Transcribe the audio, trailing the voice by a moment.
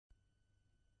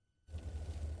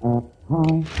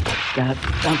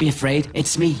Don't be afraid.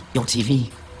 It's me, your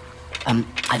TV.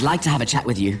 I'd like to have a chat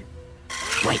with you.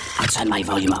 Wait, I'll turn my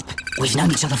volume up. We've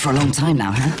known each other for a long time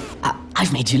now, huh?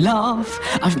 I've made you laugh.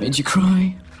 I've made you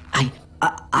cry.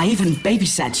 I even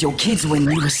babysat your kids when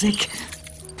you were sick.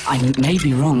 I may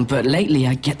be wrong, but lately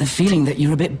I get the feeling that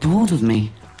you're a bit bored with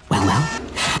me. Well,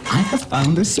 I have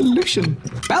found a solution.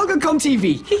 Belgacom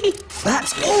TV.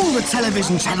 That's all the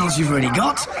television channels you've already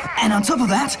got. And on top of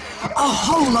that, a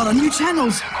whole lot of new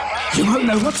channels. You won't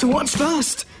know what to watch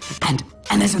first. And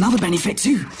there's another benefit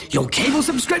too. Your cable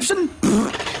subscription?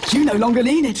 You no longer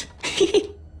need it.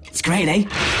 It's great, eh?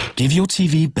 Give your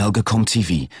TV Belgacom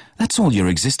TV. That's all your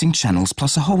existing channels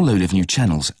plus a whole load of new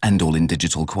channels and all in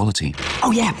digital quality.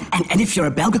 Oh yeah, and if you're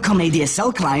a Belgacom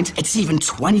ADSL client, it's even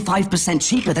 25%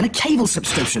 cheaper than a cable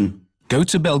subscription. Go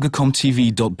to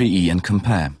belgacomtv.be and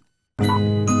compare.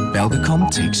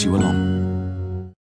 Belgacom takes you along.